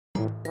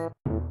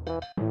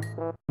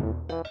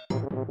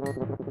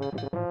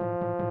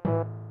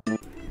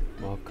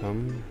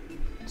Welcome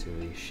to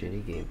a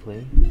shitty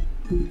gameplay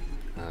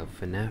of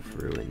FNAF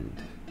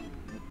Ruined.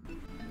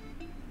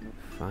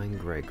 Find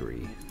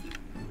Gregory.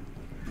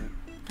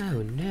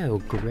 Oh no,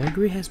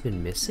 Gregory has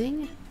been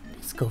missing?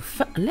 Let's go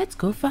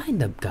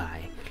find the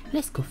guy.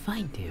 Let's go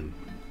find him.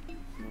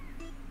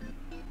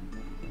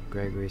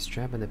 Gregory's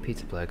trapped in the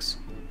Pizzaplex.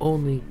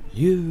 Only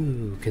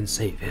you can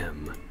save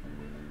him.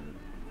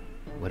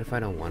 What if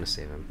I don't want to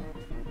save him?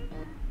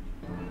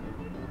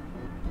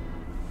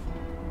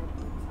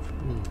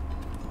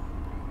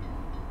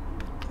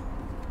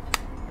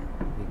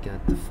 We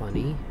got the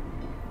funny,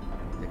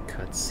 the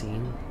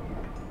cutscene.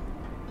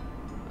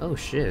 Oh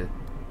shit.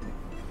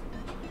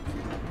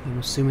 I'm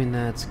assuming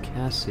that's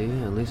Cassie.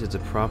 At least it's a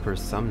proper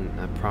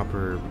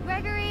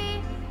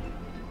Gregory!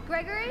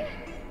 Gregory?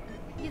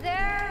 You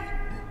there?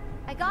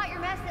 I got your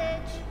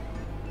message.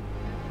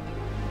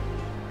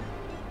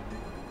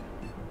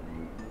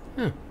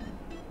 Huh.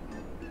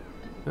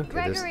 Okay,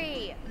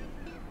 Gregory!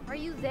 Are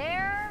you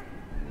there?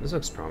 This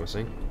looks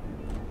promising.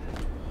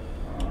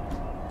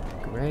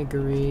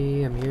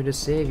 Gregory, I'm here to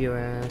save your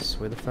ass.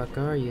 Where the fuck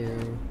are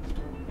you?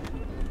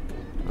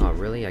 Oh,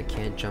 really? I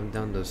can't jump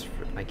down those...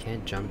 I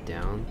can't jump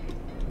down?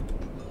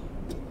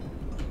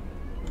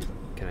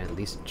 Can I at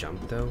least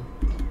jump, though?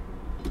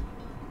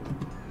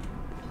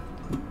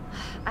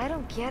 I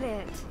don't get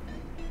it.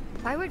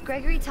 Why would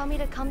Gregory tell me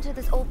to come to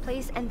this old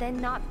place and then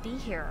not be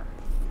here?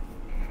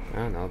 I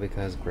don't know,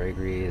 because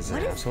Gregory is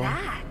an asshole? What is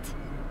that?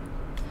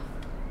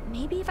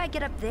 Maybe if I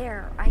get up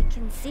there, I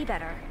can see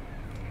better.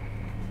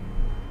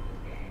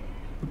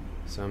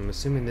 So I'm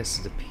assuming this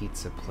is the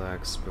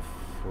Pizzaplex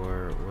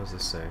before... What does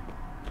it say?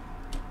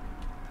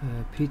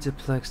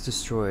 Pizzaplex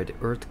destroyed.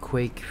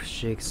 Earthquake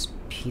shakes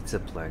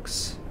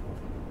Pizzaplex.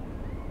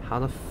 How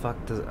the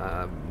fuck does...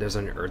 there's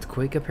an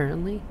earthquake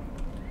apparently?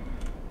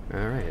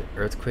 Alright,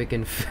 earthquake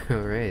and...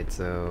 Alright,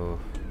 so...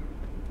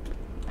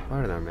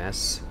 Pardon our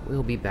mess.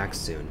 We'll be back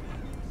soon.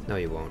 No,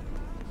 you won't.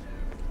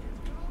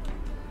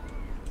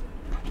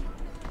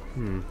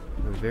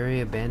 A very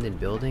abandoned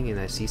building and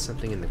I see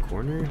something in the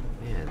corner?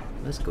 Man,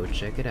 let's go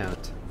check it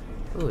out.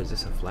 Oh, is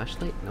this a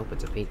flashlight? Nope,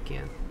 it's a paint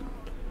can.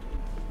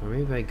 Or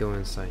maybe I go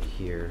inside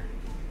here.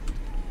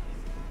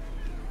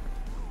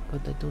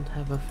 But I don't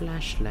have a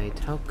flashlight.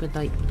 How could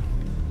I...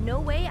 No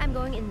way I'm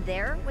going in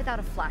there without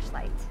a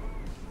flashlight.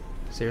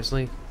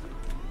 Seriously?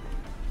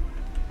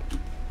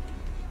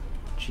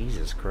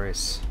 Jesus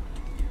Christ.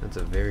 That's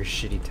a very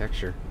shitty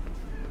texture.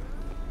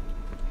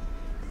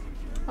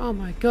 Oh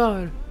my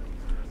god.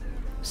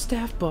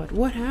 Staffbot,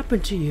 what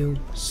happened to you?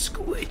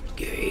 Squid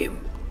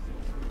Game.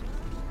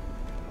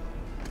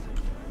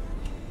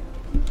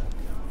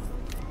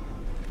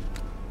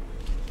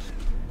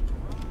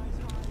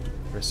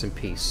 Rest in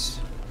peace,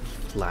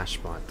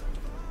 Flashbot.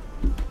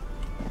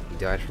 He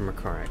died from a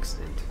car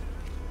accident.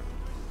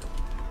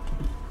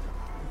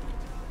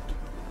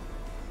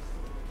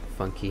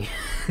 Funky.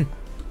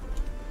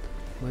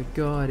 My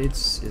god,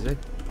 is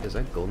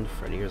that Golden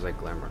Freddy or is that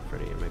Glamrock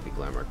Freddy? It might be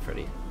Glamrock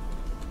Freddy.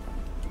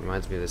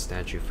 Reminds me of the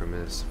statue from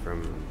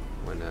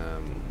when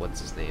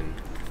what's his name?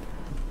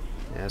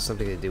 It has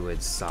something to do with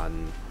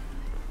Saddam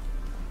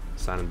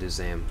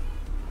Hussein.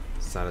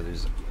 Is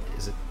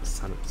it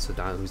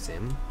Saddam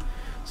Hussein?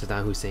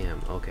 Saddam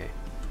Hussein. Okay.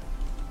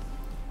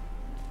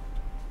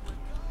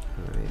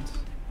 All right.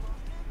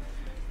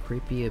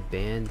 Creepy,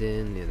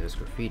 abandoned. Yeah, there's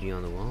graffiti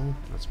on the wall.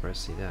 Not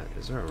surprised to see that.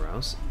 Is there a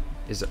rouse?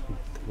 Is it?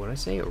 What did I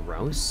say? A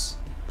rouse?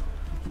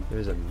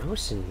 There's a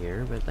mouse in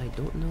here, but I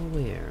don't know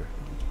where.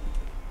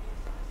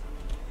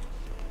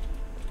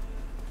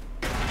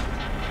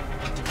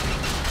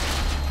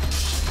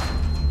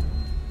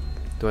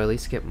 Do I at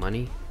least get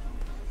money?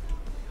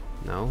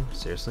 No?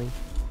 Seriously?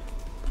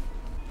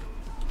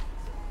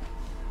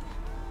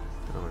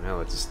 Oh no,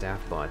 it's a staff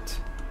bot.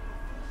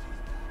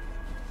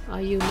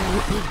 Are you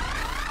no-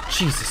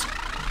 Jesus.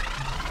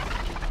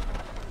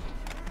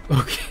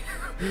 Okay.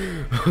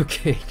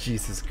 Okay,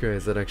 Jesus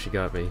Christ, that actually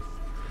got me.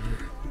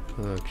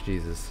 Oh,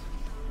 Jesus.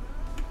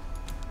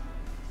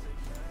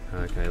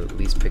 Can I at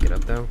least pick it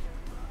up though?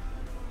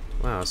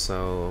 Wow,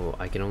 so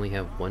I can only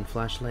have one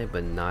flashlight,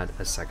 but not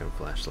a second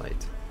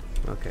flashlight.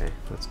 Okay,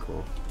 that's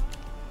cool.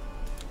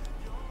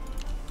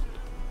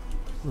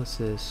 What's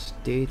this?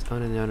 Date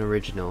on and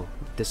unoriginal.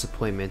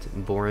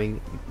 Disappointment.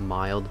 Boring.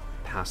 Mild.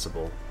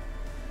 Passable.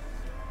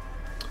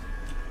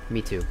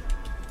 Me too.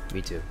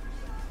 Me too.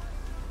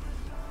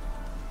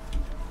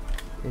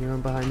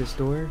 Anyone behind this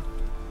door?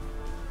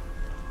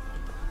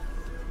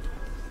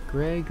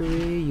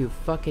 Gregory, you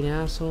fucking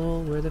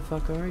asshole. Where the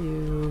fuck are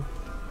you?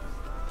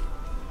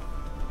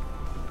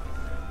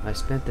 I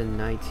spent the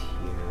night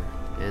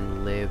here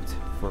and lived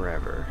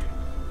forever.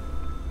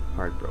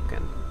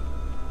 Heartbroken.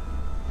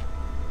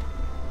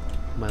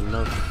 My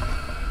love.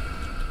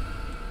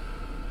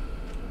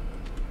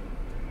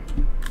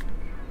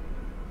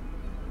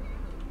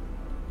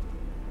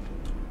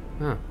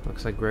 Huh,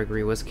 looks like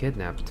Gregory was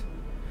kidnapped.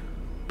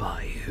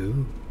 By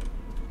who?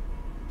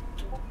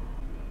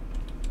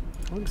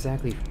 What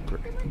exactly?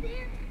 Someone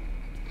there?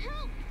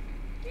 Help!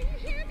 Can you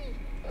hear me?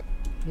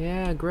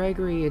 Yeah,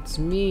 Gregory, it's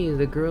me,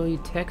 the girl you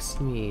text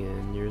me,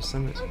 and you're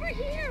some. Over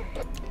here!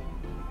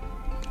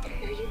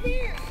 Are you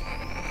there?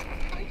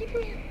 Are you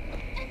there?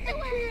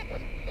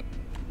 SOS!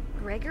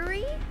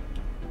 Gregory?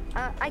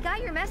 I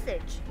got your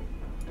message.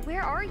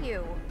 Where are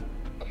you?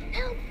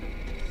 Help!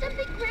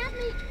 Something grabbed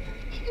me!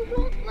 It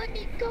won't let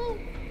me go!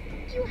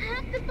 You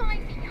have to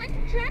find me!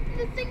 I'm trapped in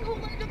the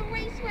sinkhole under the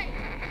raceway!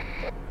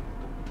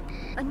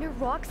 Under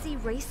Roxy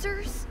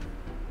Racers?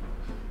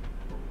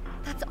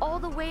 That's all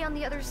the way on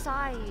the other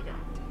side.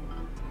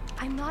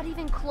 I'm not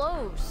even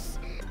close.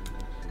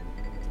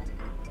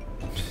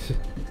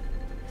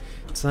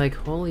 It's like,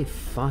 holy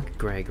fuck,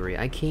 Gregory.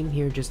 I came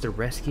here just to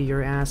rescue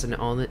your ass and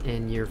all that,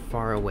 and you're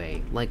far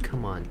away. Like,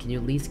 come on, can you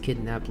at least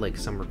kidnap, like,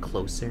 somewhere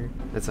closer?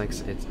 It's like,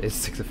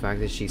 it's like the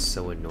fact that she's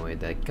so annoyed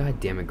that, god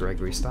damn it,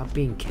 Gregory, stop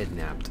being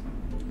kidnapped.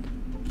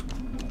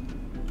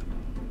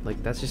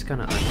 Like, that's just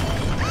kind of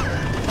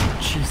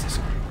Jesus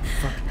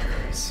fucking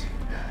Christ.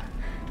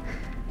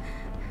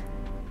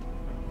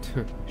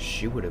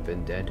 She would have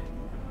been dead.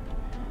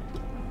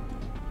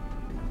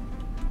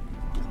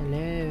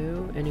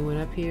 Hello? Anyone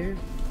up here?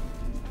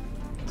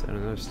 Is that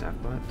another staff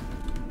bot?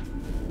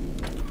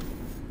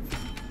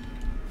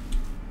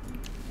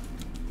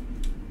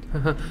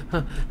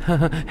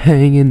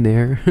 Hang in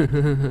there.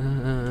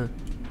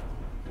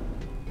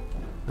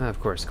 Of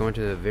course, going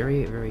to the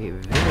very hallway,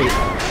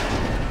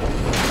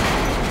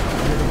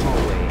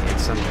 and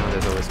somehow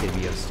there's always gonna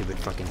be a stupid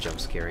fucking jump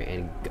scare,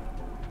 and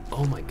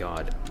oh my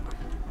god.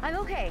 I'm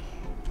okay.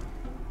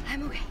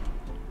 I'm okay.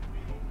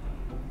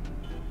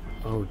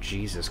 Oh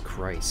Jesus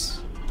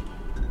Christ.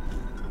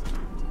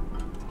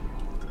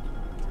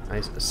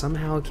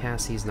 Somehow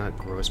Cassie's not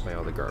gross by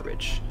all the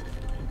garbage.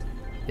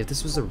 If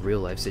this was a real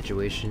life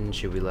situation,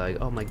 she'd be like,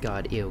 oh my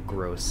god, ew,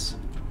 gross.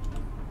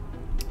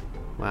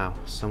 Wow,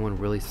 someone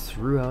really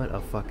threw out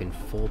a fucking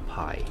full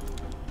pie.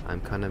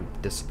 I'm kind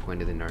of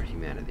disappointed in our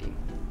humanity.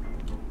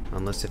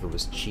 Unless if it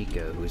was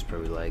Chica, who's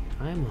probably like,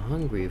 I'm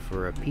hungry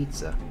for a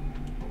pizza.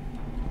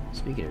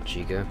 Speaking of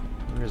Chica,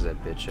 where's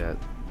that bitch at?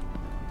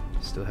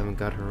 Still haven't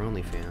got her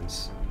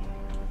OnlyFans.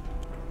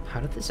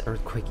 How did this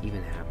earthquake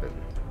even happen?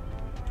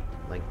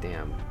 Like,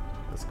 damn.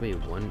 That's gonna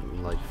be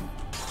one life.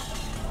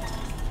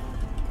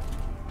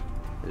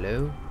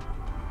 Hello?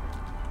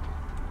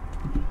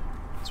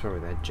 What's wrong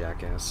with that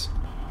jackass?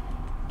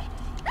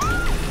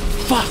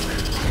 Fuck!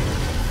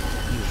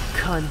 You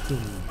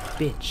cunting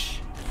bitch.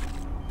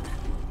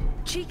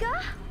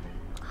 Chica?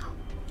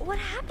 What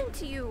happened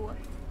to you?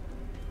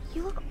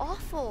 You look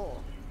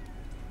awful.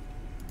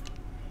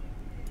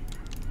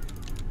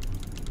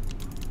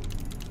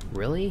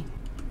 Really?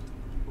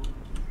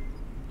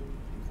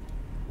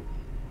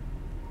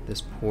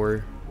 This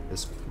poor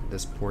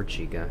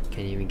Chica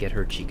can't even get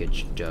her Chica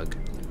jug.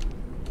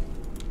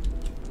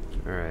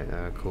 Alright,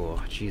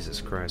 cool. Jesus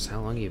Christ,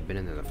 how long have you been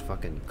in the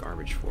fucking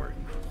garbage for?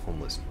 You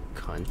homeless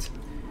cunt.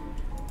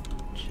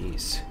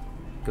 Jeez.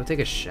 Go take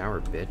a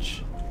shower,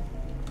 bitch.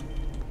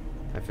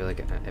 I feel like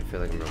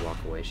I'm gonna walk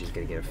away. She's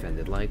gonna get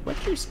offended. Like, what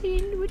you say,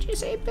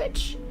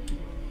 bitch?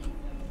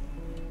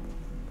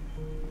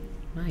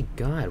 My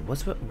God,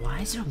 why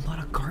is there a lot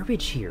of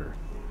garbage here?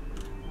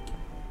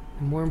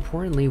 And more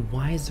importantly,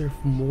 why is there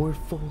more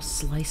full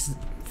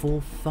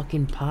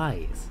fucking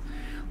pies?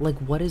 Like,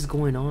 what is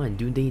going on?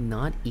 Do they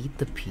not eat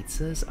the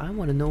pizzas? I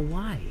want to know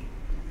why.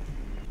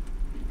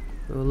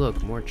 Oh,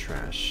 look, more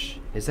trash.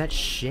 Is that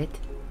shit?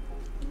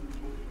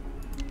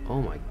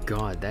 Oh my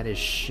God, that is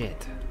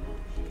shit.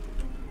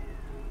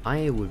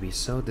 I would be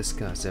so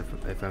disgusted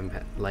if I'm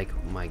like,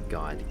 my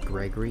God,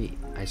 Gregory,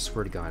 I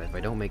swear to God, if I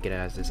don't make it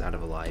out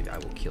of alive, I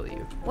will kill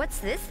you. What's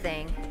this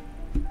thing?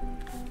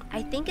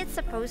 I think it's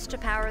supposed to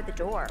power the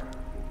door.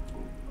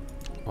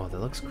 Oh, that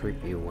looks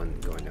creepy when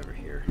going over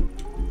here.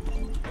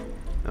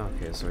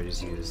 Okay, so I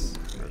just use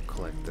or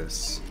collect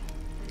this.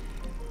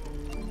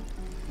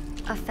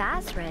 A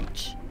Faz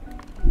wrench.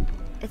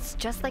 It's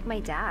just like my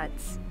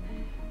dad's.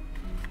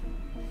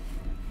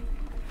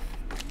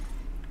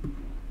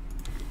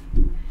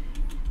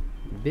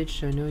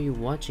 Bitch, I know you're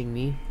watching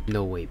me.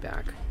 No way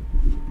back.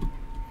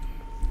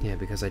 Yeah,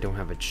 because I don't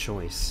have a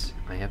choice.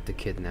 I have to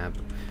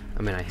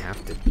I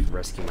have to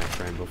rescue my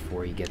friend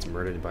before he gets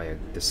murdered by a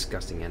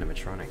disgusting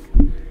animatronic.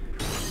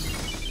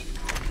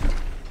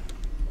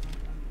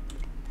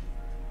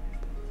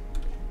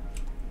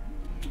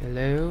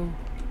 Hello?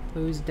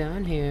 Who's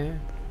down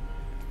here?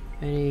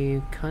 Any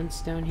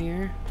cunts down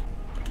here?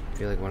 I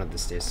feel like one of the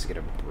stairs is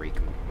gonna break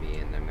me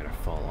and I'm gonna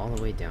fall all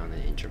the way down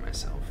and injure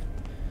myself.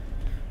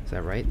 Is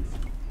that right?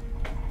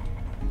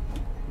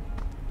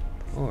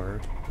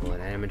 Or will an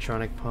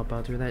animatronic pop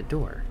out through that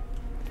door?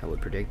 I would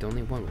predict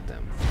only one with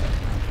them.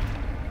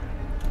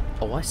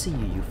 Oh, I see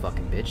you, you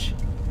fucking bitch.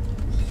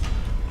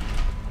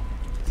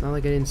 It's not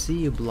like I didn't see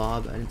you,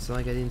 Blob. It's not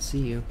like I didn't see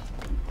you.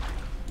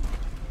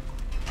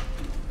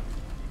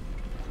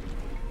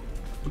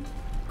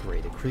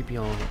 Great, a creepy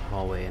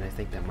hallway, and I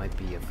think that might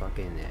be a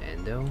fucking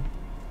endo?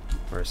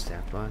 Or a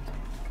staff bot?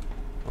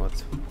 Oh,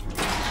 it's...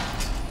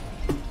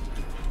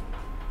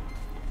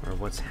 Or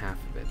what's half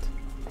of it?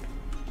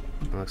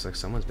 It looks like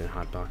someone's been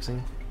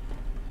hotboxing.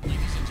 Ladies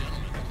and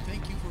gentlemen,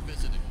 thank you for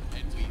visiting,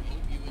 and we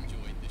hope you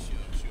enjoyed the show.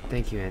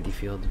 Thank you, Andy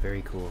Field.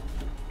 Very cool.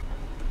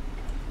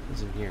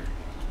 What's in here?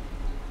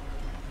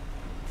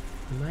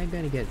 Am I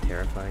gonna get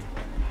terrified?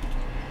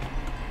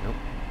 Nope.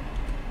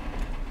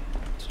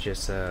 It's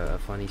just a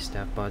funny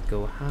staff bot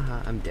go,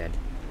 haha, I'm dead.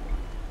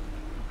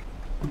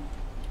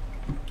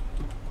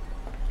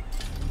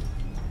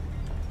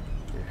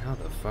 And how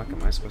the fuck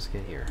am I supposed to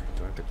get here?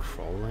 Do I have to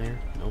crawl there?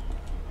 Nope.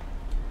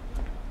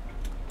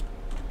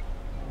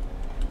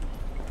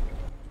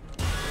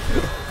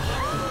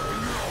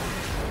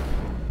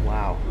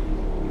 Wow,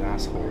 you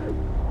asshole.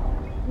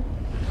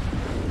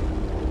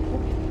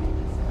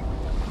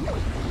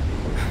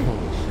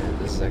 Holy shit,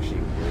 this is actually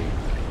really...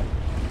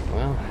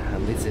 Well,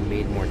 at least it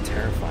made more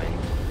terrifying.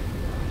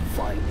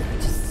 Five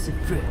Nights at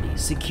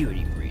Freddy's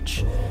security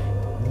breach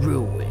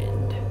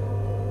ruined.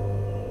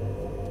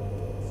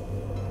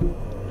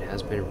 It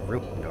has been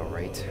ruined,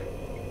 alright.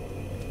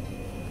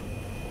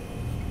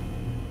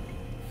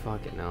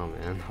 Fucking hell,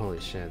 man. Holy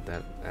shit,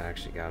 that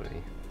actually got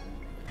me.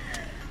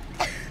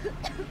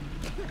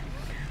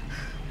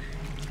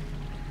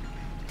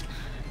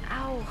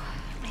 Ow,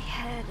 my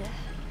head.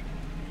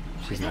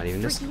 She's Where'd not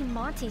even that this. freaking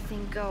Monty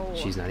thing go?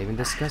 She's not even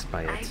disgusted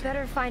by I it.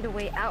 better find a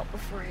way out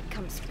before it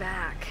comes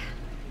back.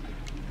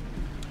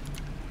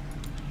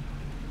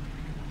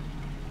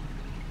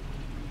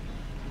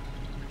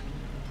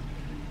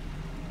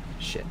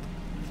 Shit.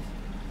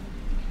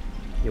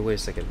 Yeah, wait a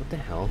second. What the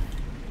hell?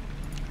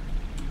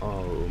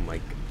 Oh my.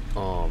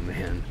 Oh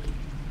man.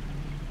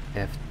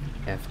 F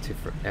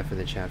in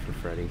the chat for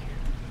Freddy.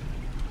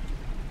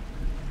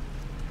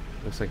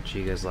 Looks like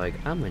Chiga's like,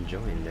 I'm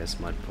enjoying this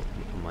mud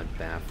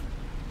bath.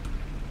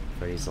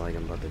 Freddy's like,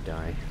 I'm about to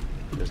die.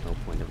 There's no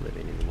point of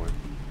living anymore.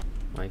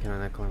 Why can I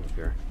not climb up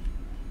here?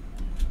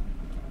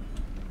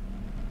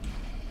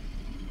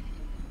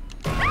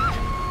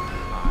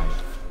 Hi.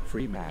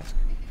 Free mask.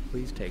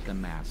 Please take a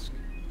mask.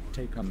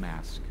 Take a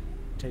mask.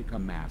 Take a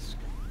mask.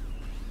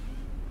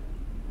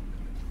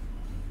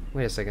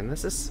 Wait a second,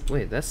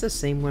 wait, that's the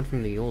same one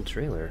from the old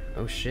trailer.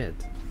 Oh shit,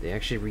 they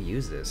actually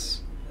reused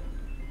this.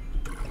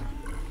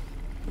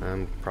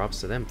 Props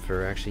to them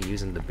for actually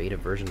using the beta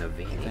version of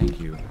Vanny. Thank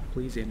you.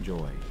 Please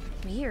enjoy.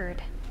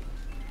 Weird.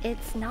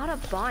 It's not a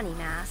Bonnie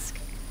mask.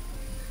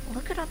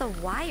 Look at all the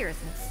wires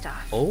and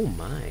stuff. Oh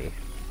my.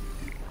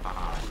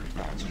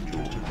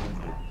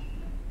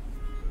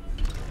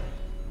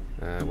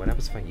 What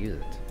happens if I use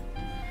it?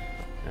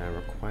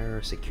 Require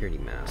a security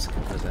mask.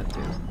 What does that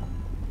do?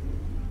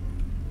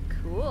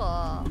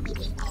 Cool.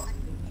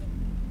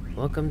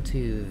 Welcome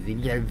to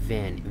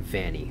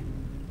Vanny,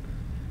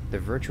 the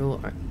virtual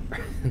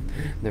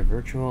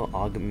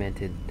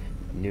augmented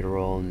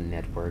neural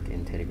network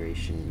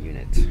integration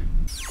unit.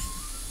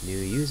 New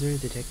user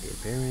detected.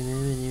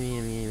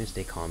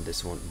 Stay calm.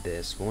 This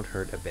won't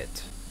hurt a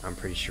bit. I'm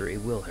pretty sure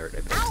it will hurt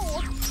a bit.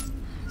 Ow!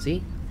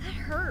 See? That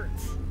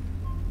hurts.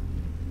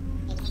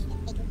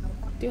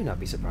 Do not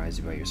be surprised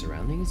about your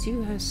surroundings.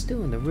 You are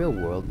still in the real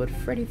world, but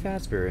Freddy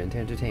Fazbear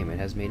Entertainment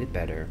has made it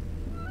better.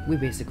 We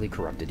basically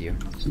corrupted you.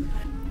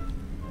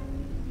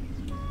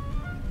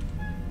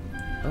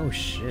 Oh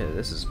shit,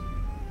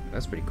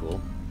 that's pretty cool.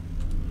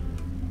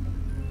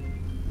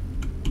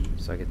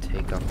 So I could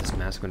take off this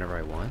mask whenever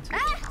I want?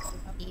 Ah!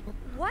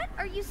 What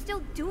are you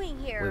still doing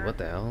here? Wait, what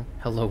the hell?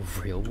 Hello,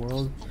 real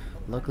world?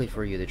 Luckily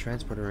for you, the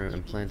transporter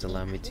implants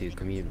allow me to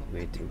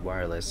communicate to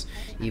wireless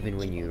even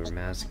when your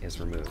mask is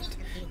removed.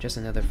 Just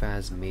another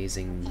fast,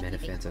 amazing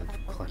benefit of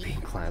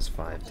Class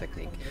 5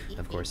 technique.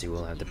 Of course, you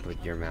will have to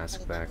put your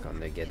mask back on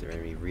to get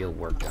any real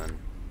work done.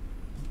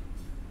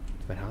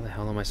 But how the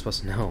hell am I supposed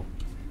to know?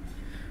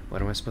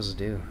 What am I supposed to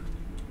do?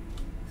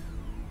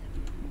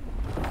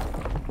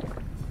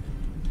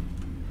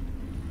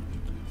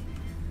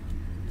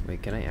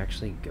 Wait, can I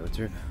actually go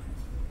through?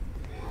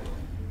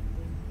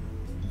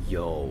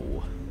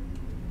 Yo.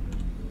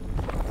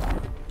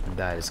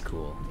 That is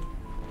cool.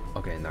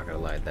 Okay, not gonna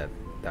lie,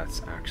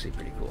 that's actually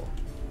pretty cool.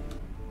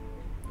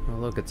 Oh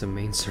look, it's a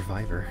main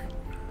survivor.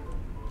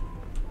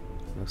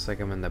 Looks like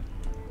I'm in the...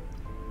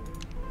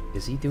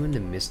 Is he doing the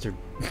Mr...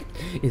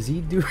 Is he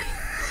doing...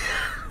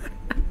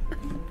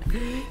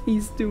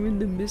 He's doing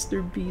the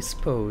Mr.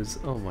 Beast pose.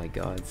 Oh my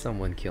god,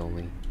 someone kill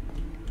me.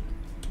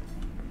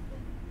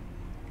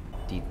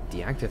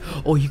 Deactivate...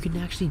 Oh, you can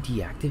actually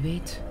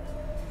deactivate?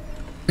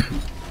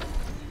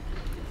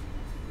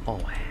 Oh,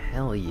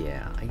 hell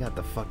yeah. I got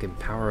the fucking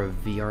power of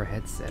VR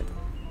headset.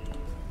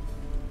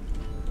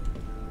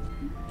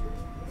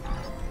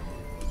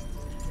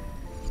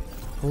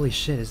 Holy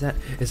shit, is that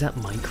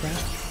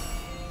Minecraft?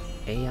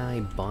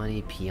 AI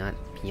Bonnie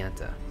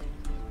Pianta.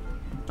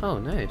 Oh,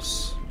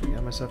 nice. I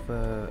got myself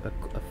a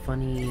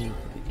funny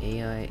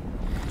AR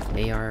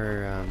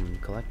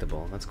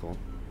collectible. That's cool.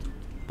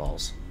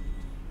 Balls.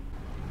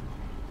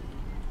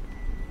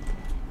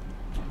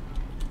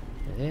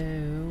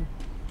 Hello.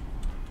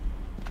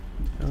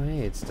 Oh hey,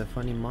 it's the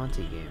funny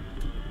Monty game.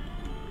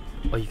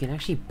 Oh, you can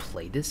actually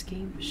play this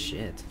game?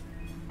 Shit.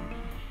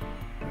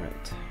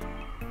 Alright.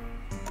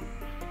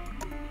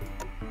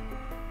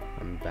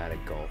 bad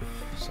at golf,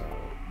 so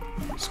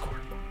score.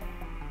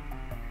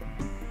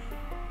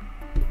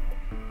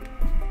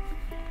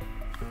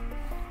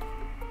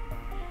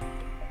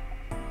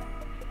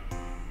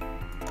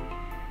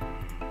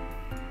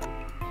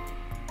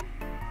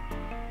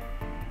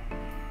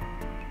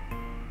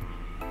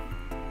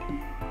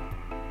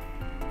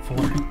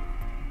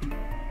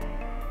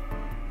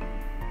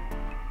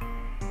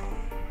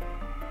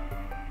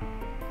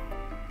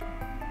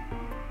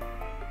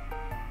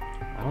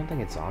 I don't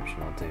think it's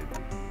optional, dude.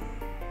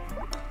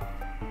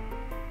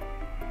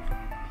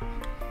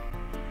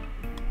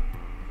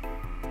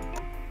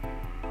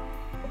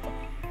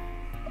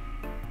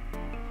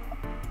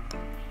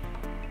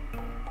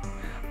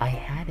 I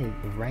had it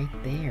right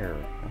there.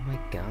 Oh my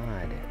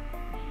god.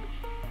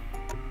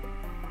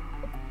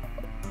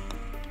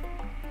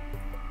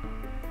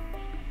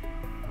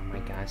 Oh my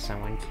god,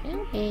 someone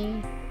kill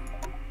me.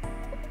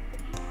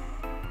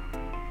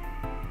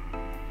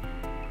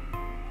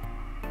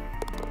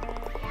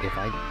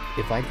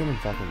 If I didn't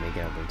fucking make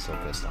it, I'd been so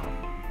pissed off.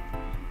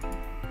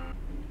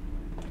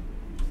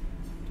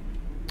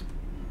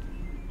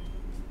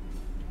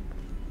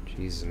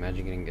 Jesus,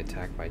 imagine getting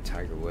attacked by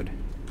Tigerwood.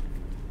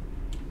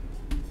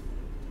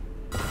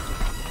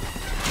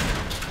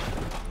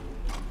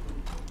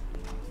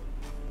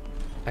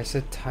 I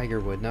said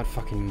Tigerwood, not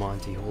fucking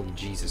Monty. Holy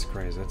Jesus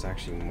Christ, that's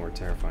actually more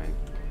terrifying.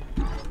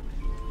 Don't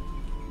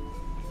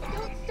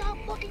stop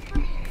looking for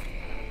me.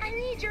 I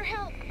need your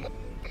help.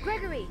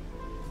 Gregory!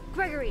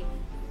 Gregory!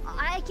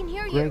 I can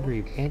hear you!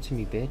 Gregory, answer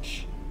me,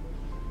 bitch.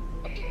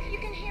 If you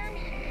can hear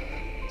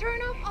me,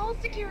 turn off all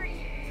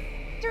security.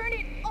 Turn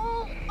it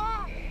all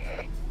off.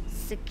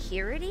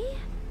 Security?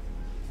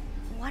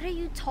 What are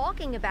you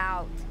talking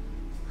about?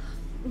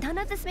 None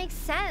of this makes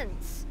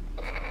sense.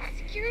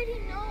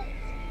 Security knows.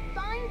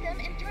 Find them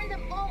and turn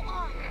them all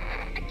off.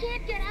 I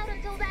can't get out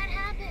until that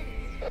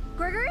happens.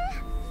 Gregory?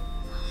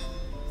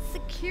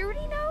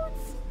 Security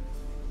nodes?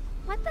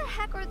 What the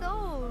heck are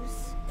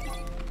those?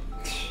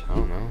 I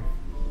don't know.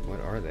 What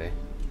are they?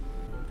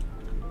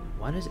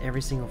 Why does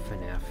every single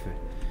FNAF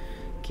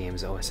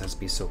game's OSS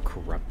be so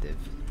corruptive?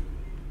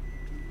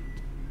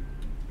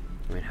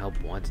 I mean,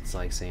 Help Once, it's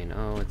like saying,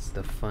 oh, it's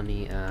the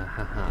funny,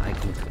 haha,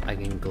 I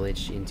can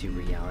glitch into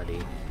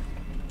reality.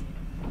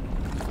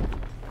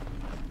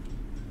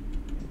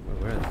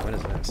 What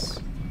is this?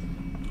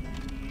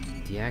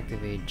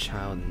 Deactivate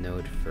child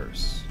node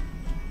first.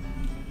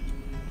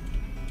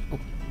 Oh,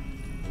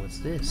 what's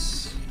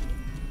this?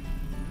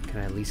 Can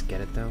I at least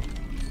get it though?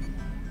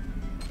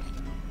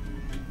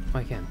 Oh,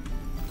 I can.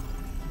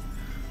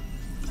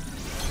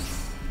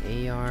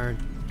 AR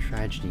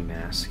tragedy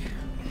mask.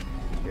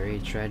 Very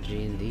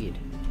tragedy indeed.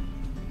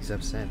 He's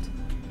upset.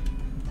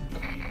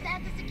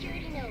 That's a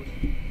security node.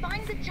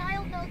 Find the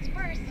child nodes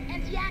first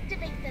and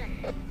deactivate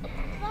them.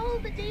 Follow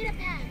the data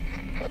path.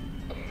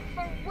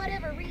 For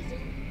whatever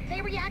reason,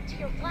 they react to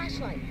your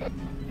flashlight.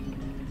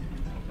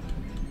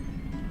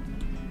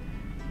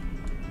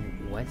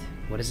 What?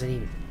 What does that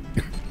even...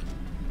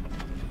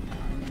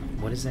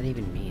 What does that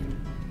even mean?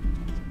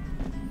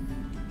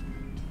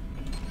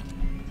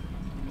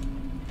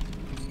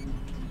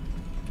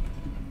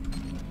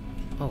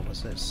 Oh,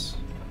 what's this?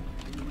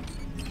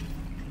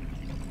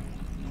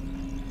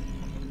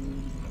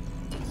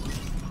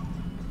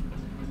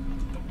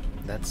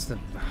 That's the...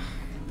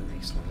 That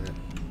makes no sense.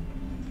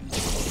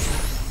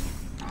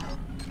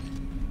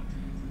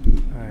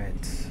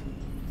 Alright.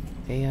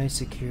 AI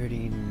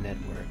security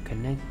network.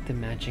 Connect the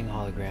matching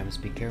holograms.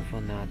 Be careful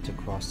not to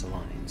cross the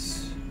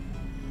lines.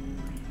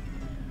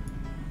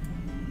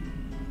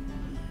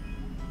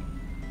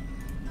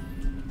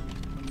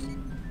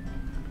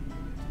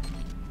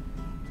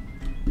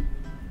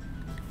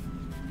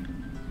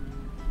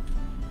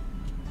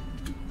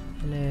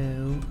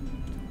 Hello.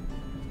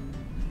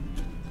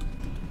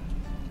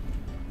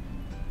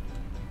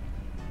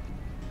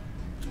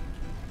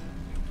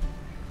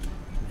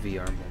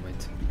 VR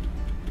moment.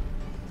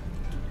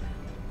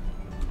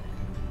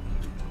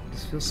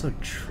 This feels so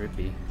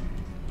trippy.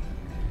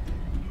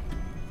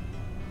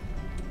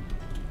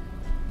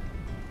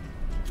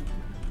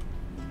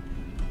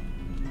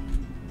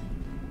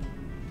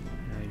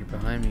 No, you're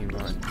behind me,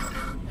 run.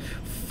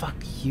 Fuck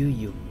you,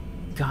 you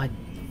god,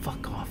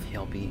 fuck off,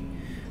 Helpy.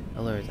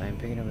 Alert, I am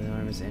picking up an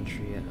anonymous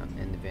entry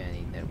in the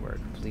vanity network.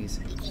 Please.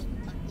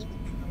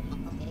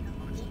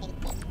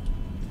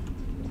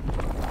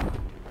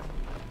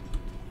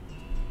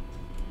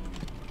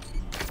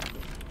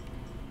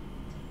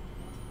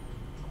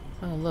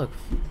 Oh look,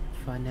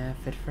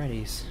 FNAF at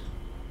Freddy's.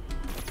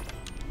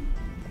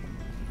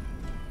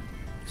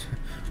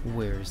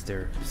 Where's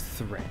their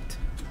threat?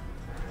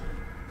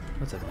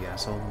 What's up, you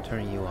asshole? I'm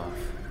turning you off.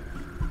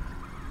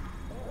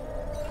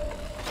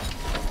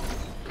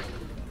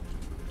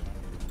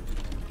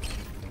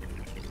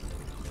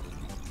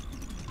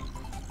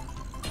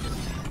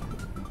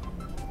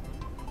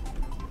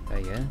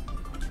 Yeah?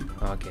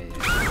 Okay,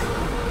 yeah. Stay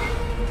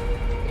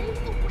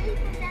away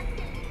from that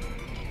thing.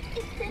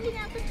 It's sending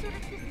out some sort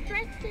of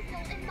distress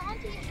signal and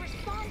Monty is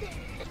responding.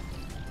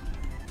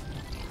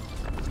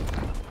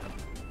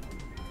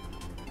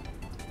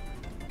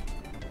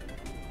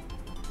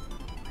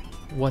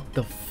 What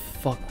the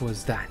fuck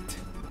was that?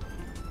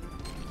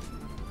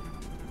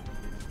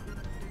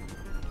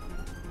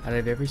 Out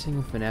of every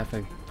single FNAF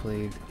I've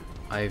played,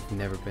 I've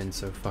never been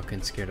so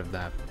fucking scared of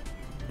that.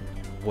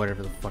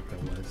 Whatever the fuck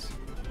that was.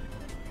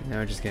 And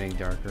now it's just getting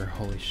darker.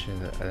 Holy shit,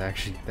 that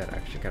actually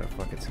kind of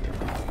fucking scared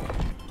me.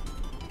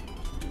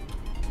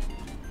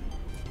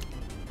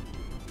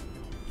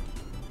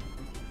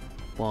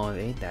 Well,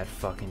 it ain't that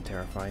fucking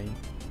terrifying.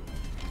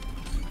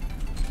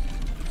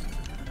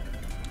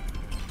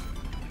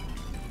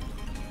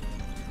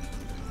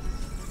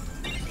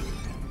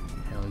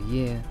 Hell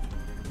yeah.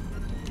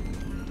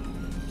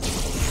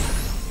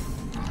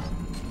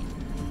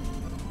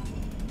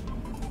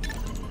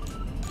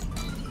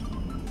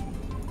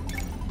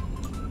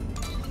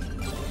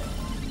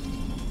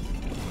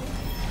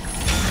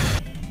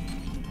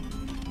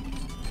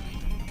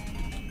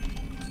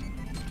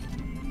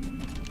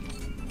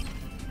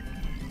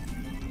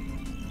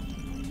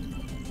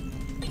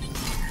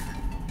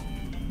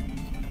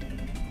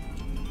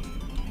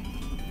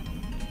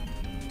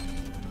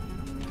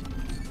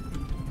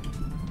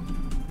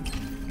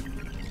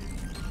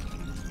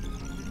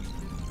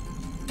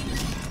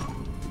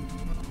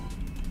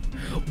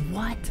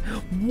 What?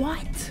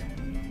 What?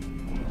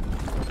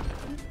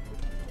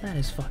 That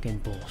is fucking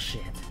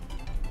bullshit.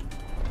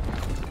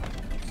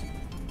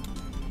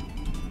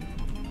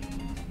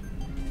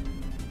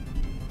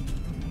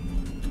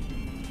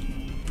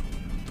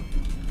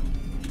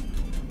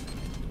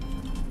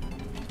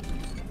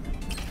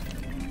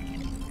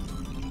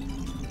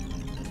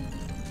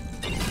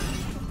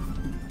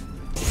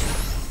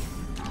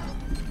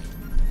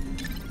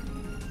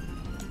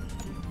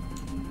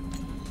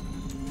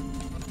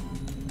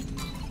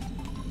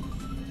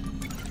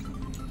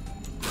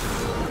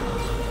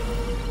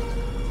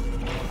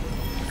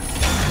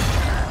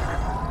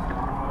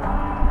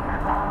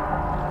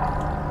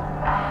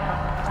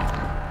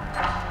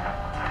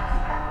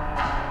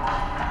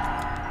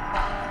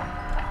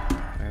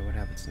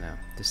 Now,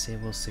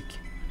 disable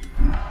security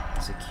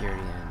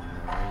and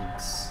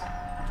noise.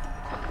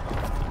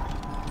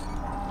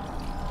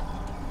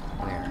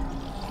 Where?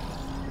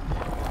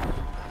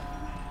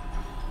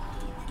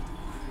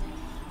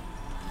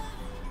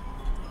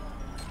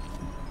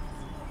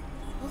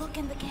 Look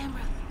in the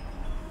camera.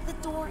 The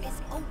door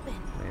is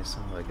open. Wait, it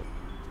sounds like it.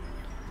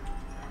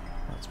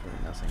 That's really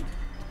nothing.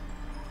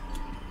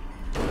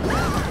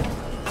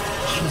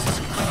 Jesus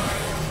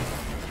Christ.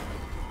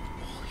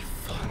 Holy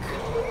fuck.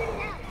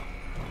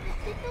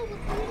 The signal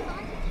was holding on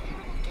to the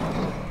terrible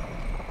location.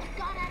 You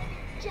got out of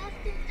it just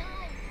in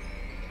time.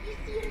 If you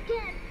see it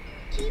again,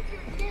 keep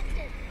your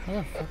distance. How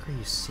the fuck are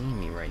you seeing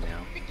me right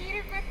now? The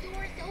gated front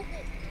door is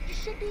open. You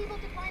should be able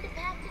to find a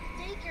path to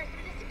the daycare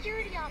through the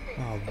security office.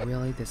 Oh,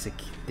 really? The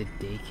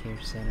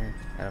daycare center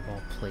out of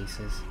all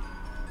places?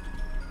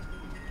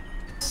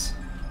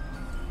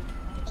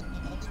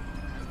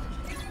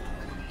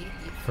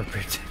 For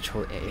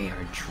potential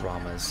AR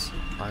dramas.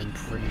 I'm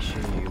pretty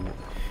sure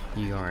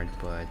you aren't,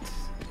 but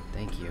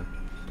thank you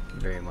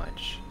very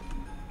much.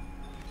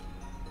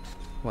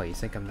 What, you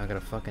think I'm not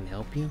gonna fucking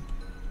help you?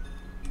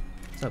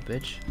 What's up,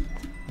 bitch?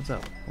 What's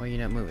up? Why are you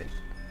not moving?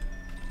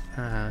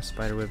 Haha,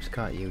 spiderwebs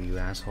caught you, you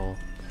asshole.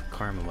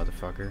 Karma,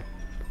 motherfucker.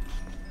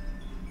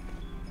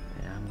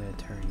 And I'm gonna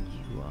turn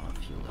you off,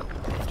 you little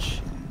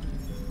bitch.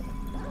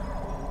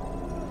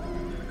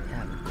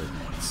 Have a good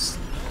night's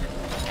sleep,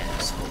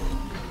 asshole.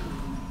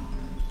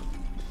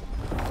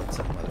 What's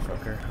up,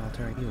 motherfucker? I'll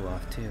turn you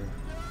off too.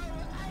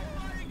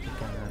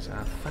 Because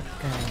I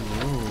fucking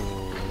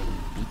you,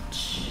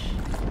 bitch.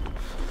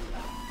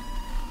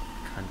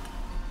 Cunt.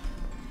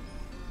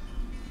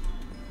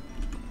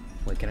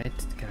 Wait, can I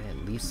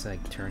at least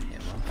like turn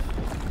him off?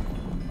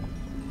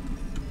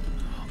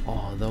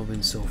 Oh, that would've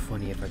been so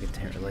funny if I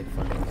could like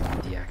fucking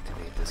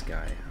deactivate this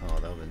guy. Oh,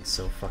 that would've been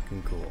so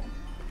fucking cool.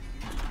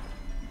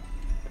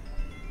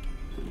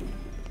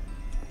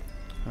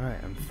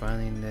 Alright, I'm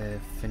finally in the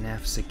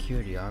FNAF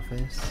security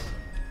office.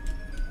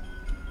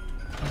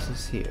 What's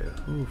this here?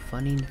 Ooh,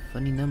 funny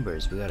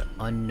numbers. We got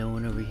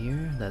unknown over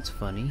here. That's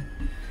funny.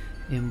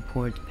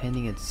 Import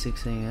pending at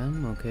 6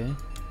 AM. Okay.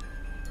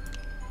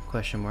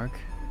 Question mark.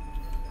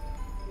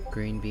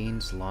 Green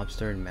beans,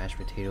 lobster, and mashed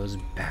potatoes,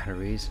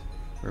 batteries.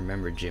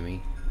 Remember,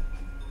 Jimmy.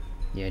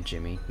 Yeah,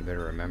 Jimmy, you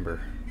better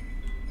remember.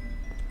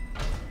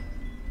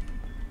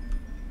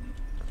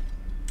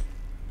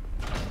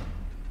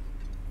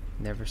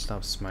 Never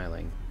stop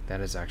smiling.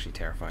 That is actually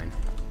terrifying.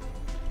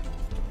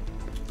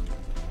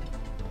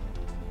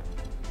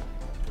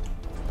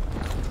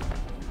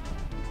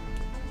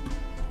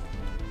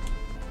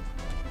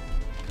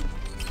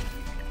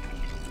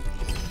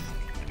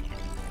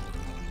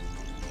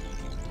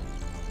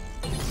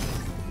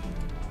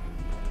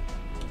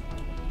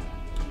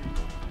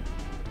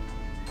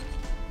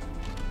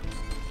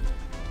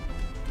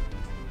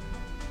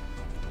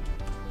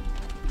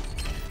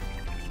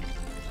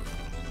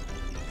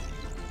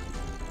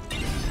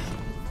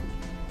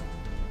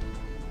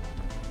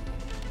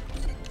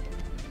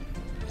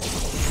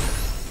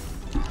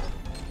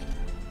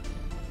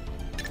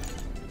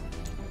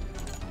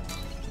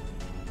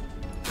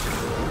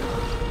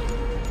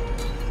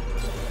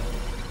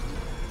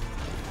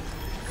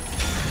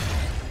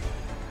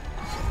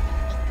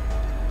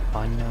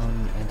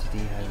 Unknown entity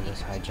has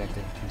just hijacked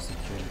the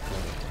security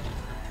code.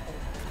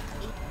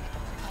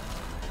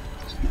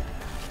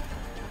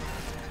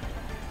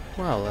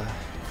 Well,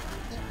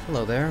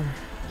 hello there.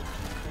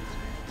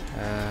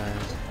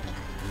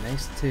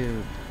 Nice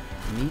to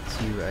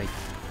meet you, I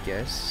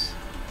guess.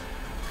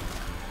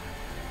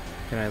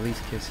 Can I at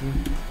least kiss you?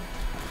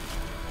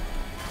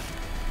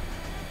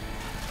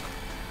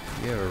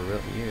 You have a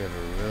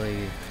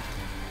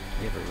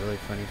really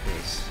funny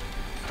face.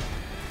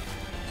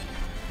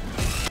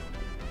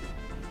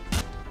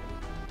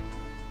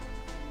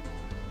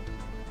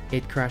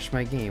 It crashed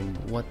my game.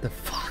 What the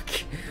fuck?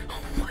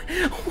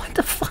 What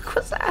the fuck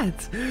was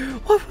that?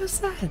 What was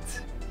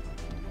that?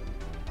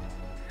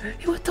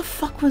 What the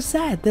fuck was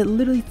that? That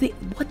literally thing.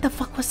 What the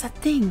fuck was that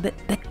thing? That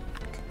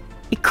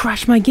it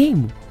crashed my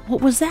game.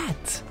 What was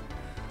that?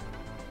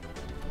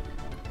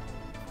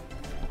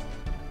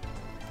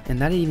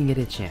 And I didn't even get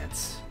a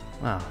chance.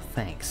 Wow,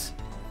 thanks.